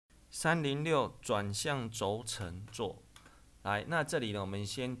306转向轴承座，来，那这里呢，我们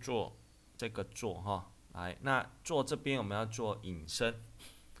先做这个座哈，来，那座这边我们要做引申，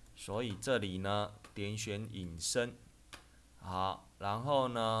所以这里呢点选引申，好，然后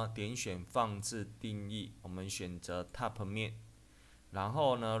呢点选放置定义，我们选择 top 面，然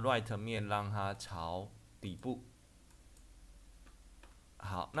后呢 right 面让它朝底部，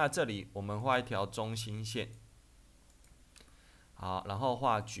好，那这里我们画一条中心线。好，然后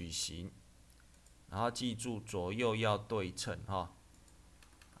画矩形，然后记住左右要对称哈。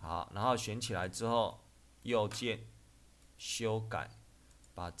好，然后选起来之后，右键修改，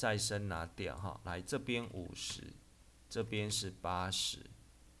把再生拿掉哈。来这边50，这边是80，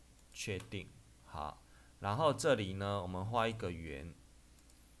确定。好，然后这里呢，我们画一个圆。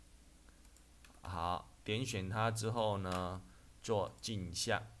好，点选它之后呢，做镜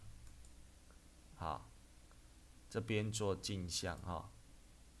像。好。这边做镜像哈，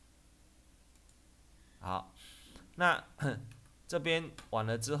好，那这边完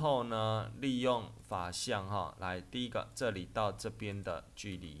了之后呢，利用法相哈，来第一个这里到这边的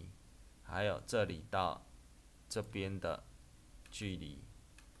距离，还有这里到这边的距离，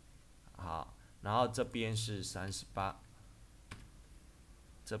好，然后这边是38，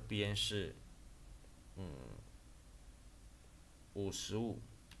这边是55，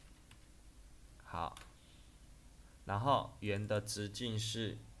好。然后圆的直径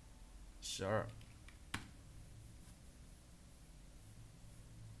是12，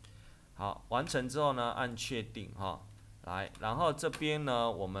好，完成之后呢，按确定哈，来，然后这边呢，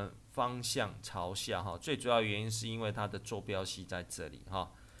我们方向朝下哈，最主要原因是因为它的坐标系在这里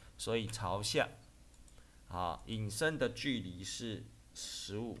哈，所以朝下，好，引申的距离是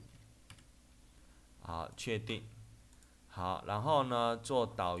15，好，确定，好，然后呢，做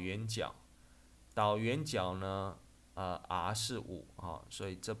导圆角，导圆角呢。R 是5哈，所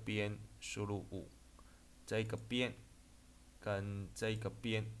以这边输入5，这个边跟这个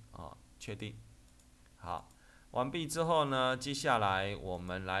边啊，确定。好，完毕之后呢，接下来我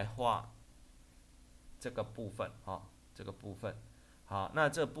们来画这个部分哈，这个部分。好，那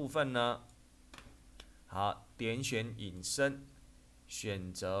这部分呢，好，点选引申，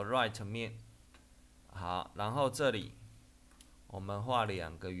选择 right 面。好，然后这里我们画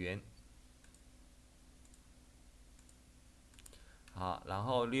2个圆。好，然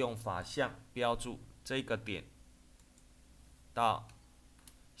后利用法相标注这个点到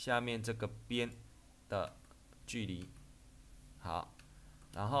下面这个边的距离。好，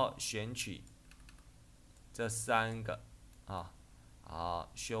然后选取这3个啊，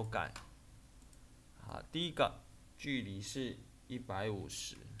好，修改。好，第一个距离是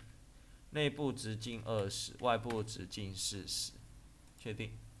150，内部直径20，外部直径40，确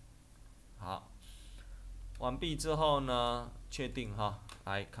定。好。完毕之后呢，确定哈，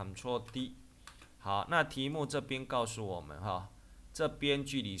来 Ctrl D， 好，那题目这边告诉我们哈，这边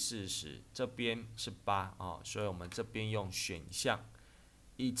距离40，这边是8哦，所以我们这边用选项，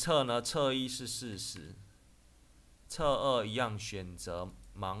一侧呢侧1是40，侧2一样选择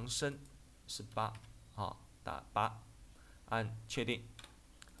盲升是8，好，打8，按确定。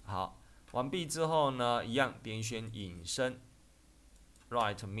好，完毕之后呢，一样点选引申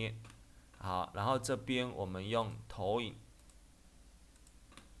 ，right 面。好，然后这边我们用投影，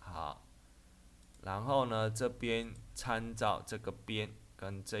好，然后呢这边参照这个边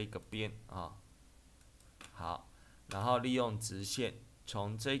跟这个边啊，好，然后利用直线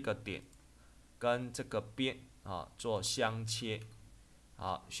从这个点跟这个边啊做相切，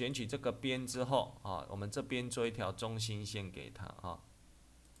好，选取这个边之后啊，我们这边做一条中心线给它啊，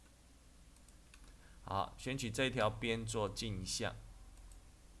好，选取这条边做镜像。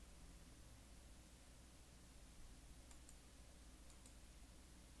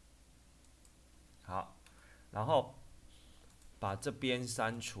好，然后把这边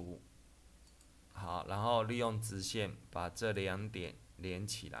删除，好，然后利用直线把这2点连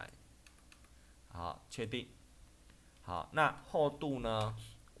起来，好，确定。好，那厚度呢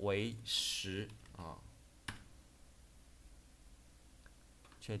为10啊，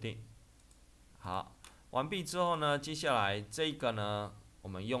确定。好，完毕之后呢，接下来这个呢，我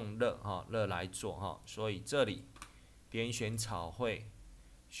们用热来做哈，所以这里点选草绘，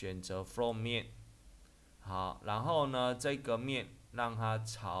选择 From 面。好，然后呢，这个面让它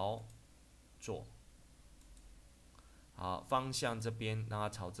朝左，好，方向这边让它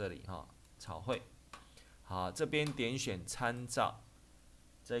朝这里哈，草绘。好，这边点选参照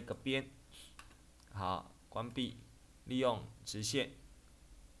这个边，好，关闭，利用直线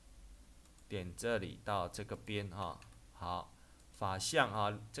点这里到这个边哈，好，法相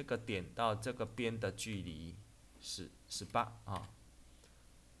啊，这个点到这个边的距离是18啊。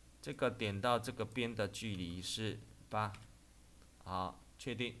这个点到这个边的距离是8，好，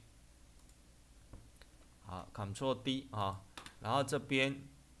确定。好 ，Ctrl D 啊，然后这边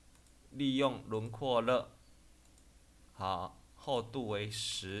利用轮廓热，好，厚度为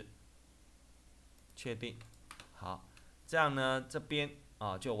10，确定。好，这样呢这边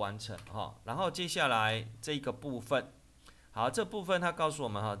就完成哈。然后接下来这个部分，好，这部分它告诉我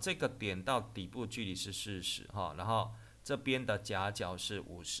们哈，这个点到底部距离是40哈，然后这边的夹角是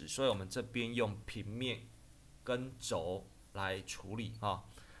50，所以我们这边用平面跟轴来处理哈。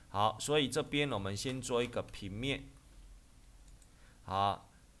好，所以这边我们先做一个平面，好，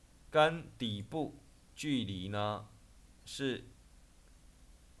跟底部距离呢是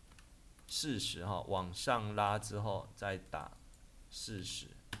40哈，往上拉之后再打40，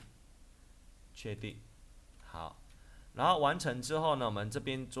确定。好，然后完成之后呢，我们这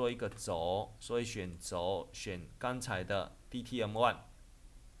边做一个轴，所以选轴，选刚才的 DTM1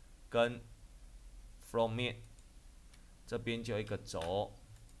 跟 From 面，这边就一个轴。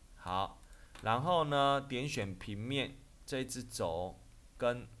好，然后呢，点选平面这只轴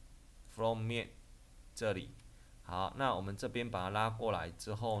跟 From 面这里。好，那我们这边把它拉过来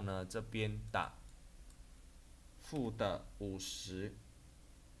之后呢，这边打负的50。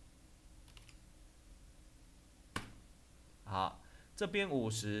好，这边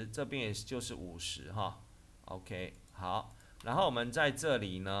50，这边也就是50哈。OK， 好，然后我们在这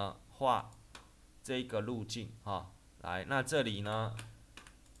里呢画这个路径哈。来，那这里呢？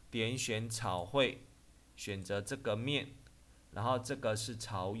点选草绘，选择这个面，然后这个是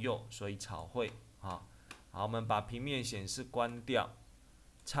朝右，所以草绘好，我们把平面显示关掉，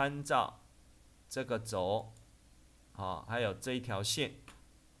参照这个轴，好，还有这一条线，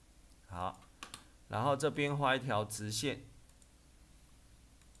好，然后这边画一条直线，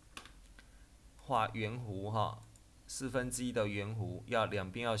画圆弧哈，1/4的圆弧，两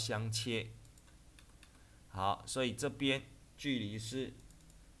边要相切，好，所以这边距离是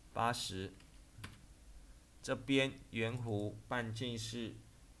80，这边圆弧半径是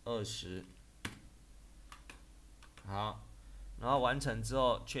20，好，然后完成之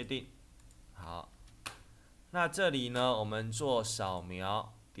后确定，好，那这里呢，我们做扫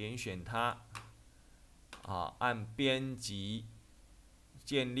描，点选它，好，按编辑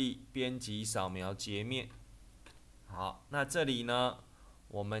建立编辑扫描截面，好，那这里呢，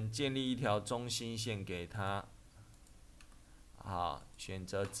我们建立一条中心线给它。好，选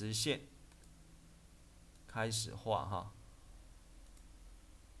择直线，开始画哈。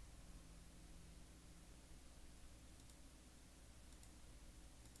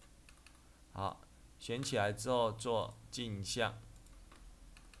好，选起来之后做镜像。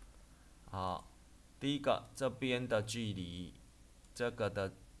好，第一个这边的距离，这个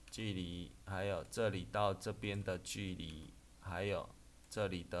的距离，还有这里到这边的距离，还有这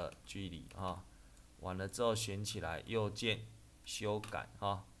里的距离啊。完了之后选起来，右键。修改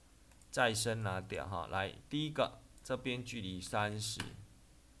哈，再生拿掉哈。来，第一个这边距离30，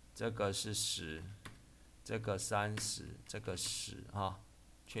这个是10，这个30，这个10哈，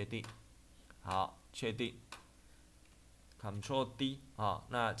确定。好，确定。Ctrl D 啊，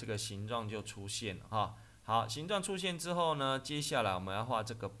那这个形状就出现了哈。好，形状出现之后呢，接下来我们要画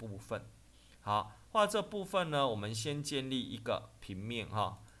这个部分。好，画这部分呢，我们先建立一个平面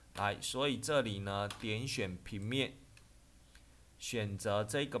哈。来，所以这里呢，点选平面。选择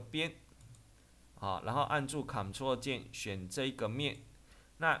这个边，好，然后按住 Ctrl 键选这个面，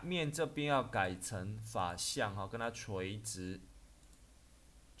那面这边要改成法向，好，跟它垂直，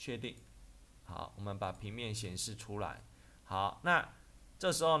确定。好，我们把平面显示出来。好，那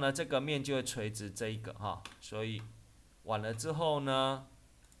这时候呢，这个面就会垂直这一个哈，所以完了之后呢，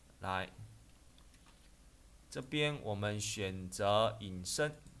来这边我们选择引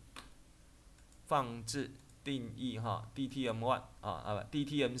申，放置。定义哈 ，DTM1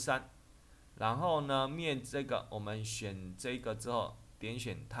 DTM3，然后呢面这个我们选这个之后点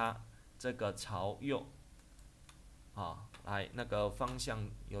选它，这个朝右，来那个方向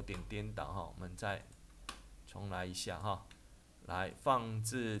有点颠倒哈，我们再重来一下哈，来放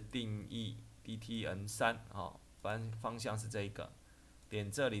置定义 DTM3 方向是这个，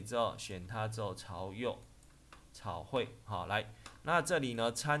点这里之后选它之后朝右，草绘好来，那这里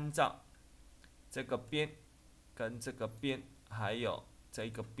呢参照这个边。跟这个边还有这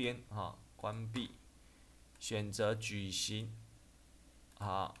个边关闭，选择矩形，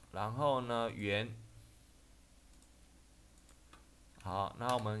好，然后呢圆，好，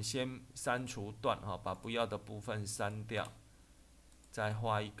那我们先删除段把不要的部分删掉，再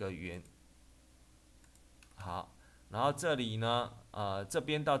画一个圆，好，然后这里呢这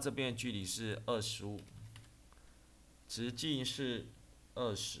边到这边的距离是25，直径是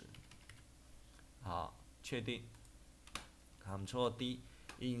20。好，确定。Ctrl D，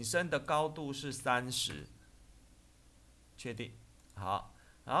 引申的高度是30，确定。好，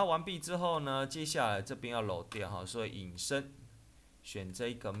然后完毕之后呢，接下来这边要漏掉哈，所以引申选这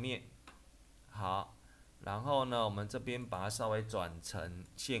一个面，好，然后呢，我们这边把它稍微转成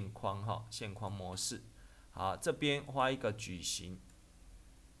线框哈，线框模式。好，这边画一个矩形，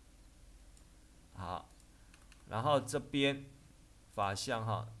好，然后这边法向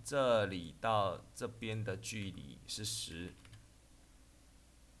哈，这里到这边的距离是10，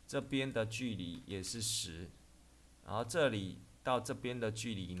这边的距离也是10，然后这里到这边的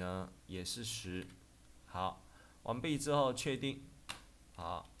距离呢也是10。好，完毕之后确定。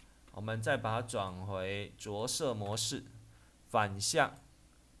好，我们再把它转回着色模式，反向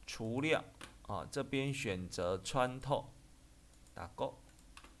除料啊，这边选择穿透，打勾。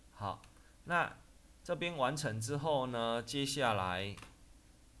好，那这边完成之后呢，接下来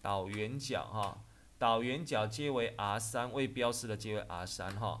导圆角哈，导圆角皆为 R3， 未标示的皆为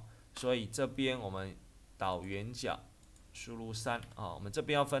R3 哈，所以这边我们导圆角输入3啊，我们这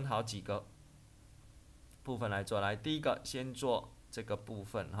边要分好几个部分来做。来，第一个先做这个部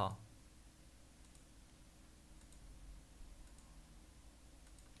分哈。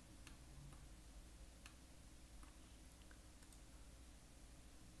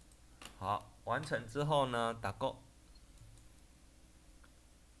好，完成之后呢，打勾。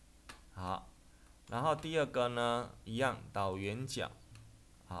好，然后第二个呢，一样导圆角。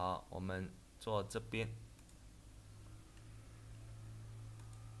好，我们做这边。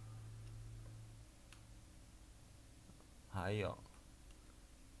还有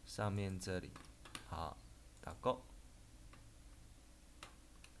上面这里，好，打勾。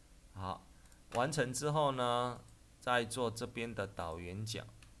好，完成之后呢，再做这边的导圆角。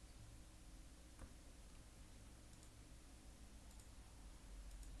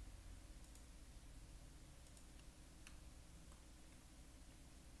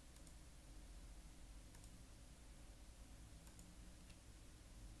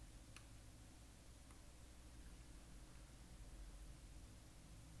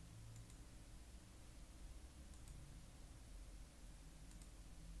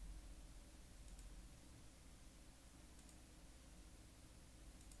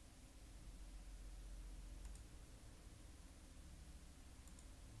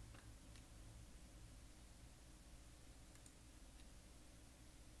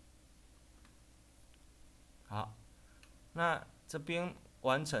好，那这边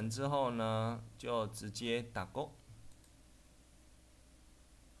完成之后呢，就直接打勾。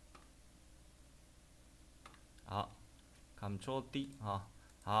好 ，Ctrl D 哈，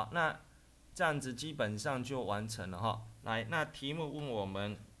好，那这样子基本上就完成了哈。来，那题目问我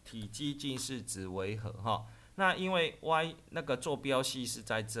们体积近似值为何哈？那因为 Y 那个坐标系是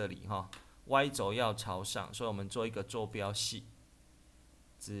在这里哈 ，Y 轴要朝上，所以我们做一个坐标系，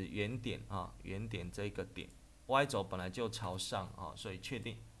指原点啊，原点这个点 ，Y 轴本来就朝上啊，所以确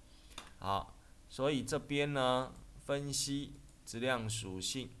定。好，所以这边呢，分析质量属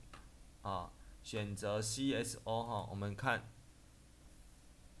性啊，选择 CSO 哈，我们看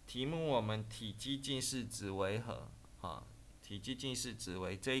题目我们体积近似值为何啊？体积近似值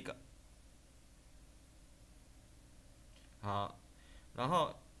为这个。好，然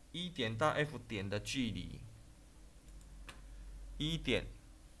后E 点到 F 点的距离，1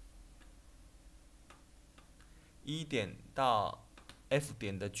点到 F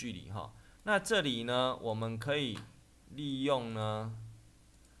点的距离哈。那这里呢，我们可以利用呢，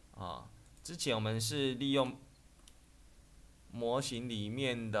之前我们是利用模型里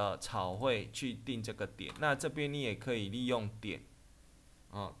面的草绘去定这个点，那这边你也可以利用点，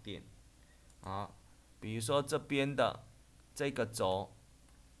点，比如说这边的这个轴，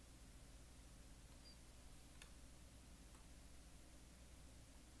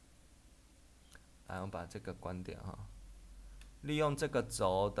来，我把这个关掉哈。利用这个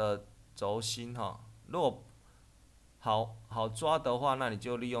轴的轴心哈，如果好抓的话，那你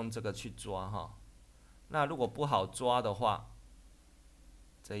就利用这个去抓哈。那如果不好抓的话，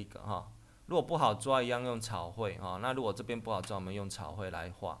这一个哈，如果不好抓，一样用草绘哈。那如果这边不好抓，我们用草绘来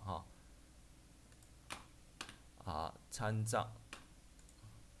画哈。参照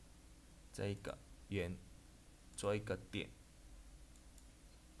这个圆，做一个点，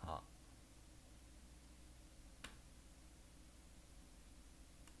好。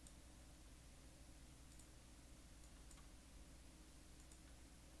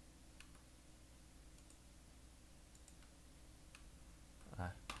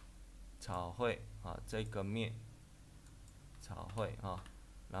来，草绘这个面，草绘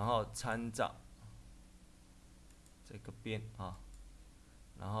然后参照这个边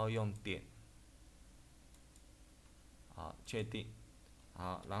然后用点确定。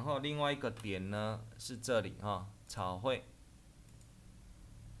好，然后另外一个点呢是这里哈，草绘。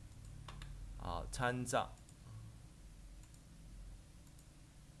好，参照，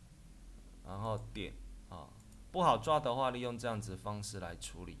然后点啊，不好抓的话，利用这样子方式来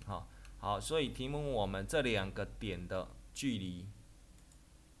处理哈。好，所以题目我们这两个点的距离，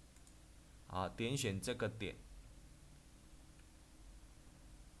好，点选这个点，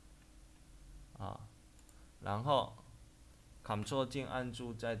啊，然后 Ctrl 键按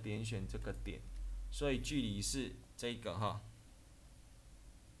住，再点选这个点，所以距离是这个哈。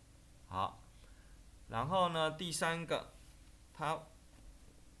好，然后呢，第三个，它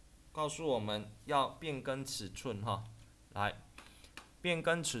告诉我们要变更尺寸哈，来。变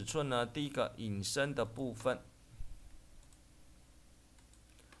更尺寸呢，第一个引申的部分，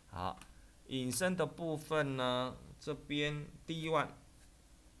好，引申的部分呢，这边D1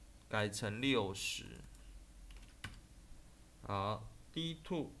改成60，好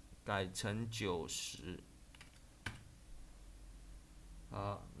 ，D2改成90，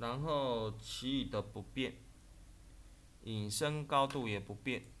好，然后其余的不变，引申高度也不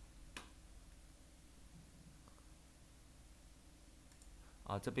变。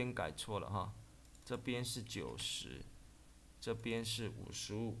啊，这边改错了哈，这边是90，这边是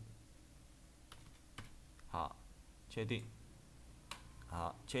55。好，确定。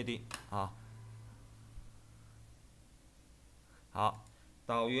好，确定。好，好，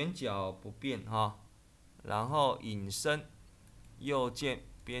导圆角不变哈，然后引申，右键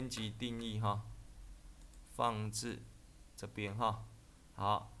编辑定义哈，放置这边哈。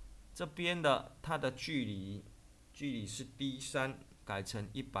好，这边的它的距离是 D3。改成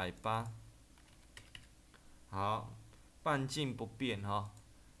180，好，半径不变哈，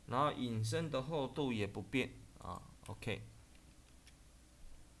然后引申的厚度也不变啊 ，OK。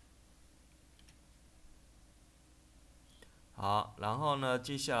好，然后呢，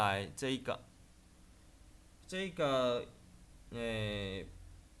接下来这个，这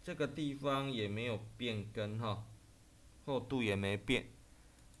个地方也没有变更哈，厚度也没变，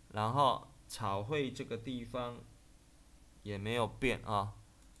然后草绘这个地方。也没有变啊，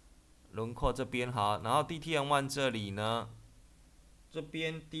轮廓这边好，然后 DTM1 这里呢，这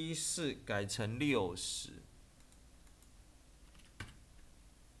边D4改成60，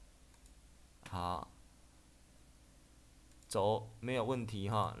好，轴没有问题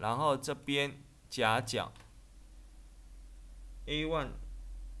哈，然后这边夹角 A1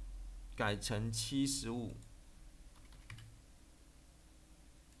 改成75。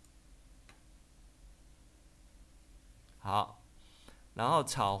好，然后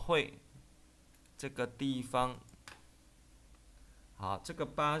草绘这个地方，好，这个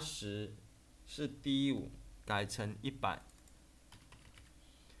80是 D5 改成100，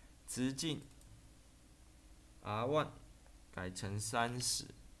直径 R1 改成30，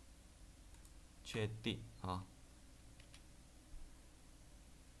确定啊。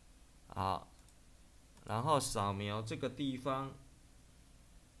好，然后扫描这个地方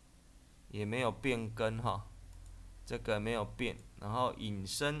也没有变更哈。这个没有变，然后引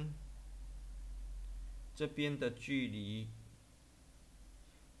申这边的距离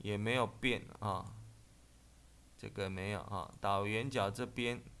也没有变啊，这个没有啊，导圆角这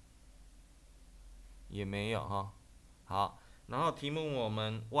边也没有哈。好，然后题目我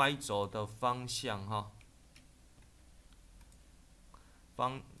们 Y 轴的方向哈，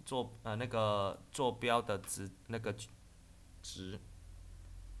那个坐标的值。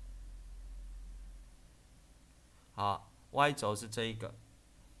好 ，Y 轴是这一个。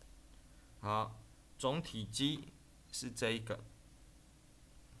好，总体积是这一个。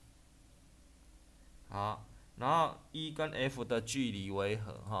好，然后 E 跟 F 的距离为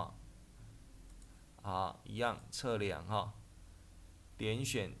何哈？好，一样测量哈，点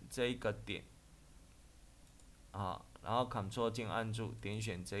选这一个点。啊，然后 Ctrl 键按住，点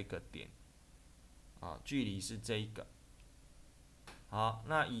选这个点。啊，距离是这一个。好，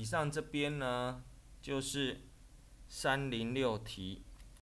那以上这边呢，就是306题。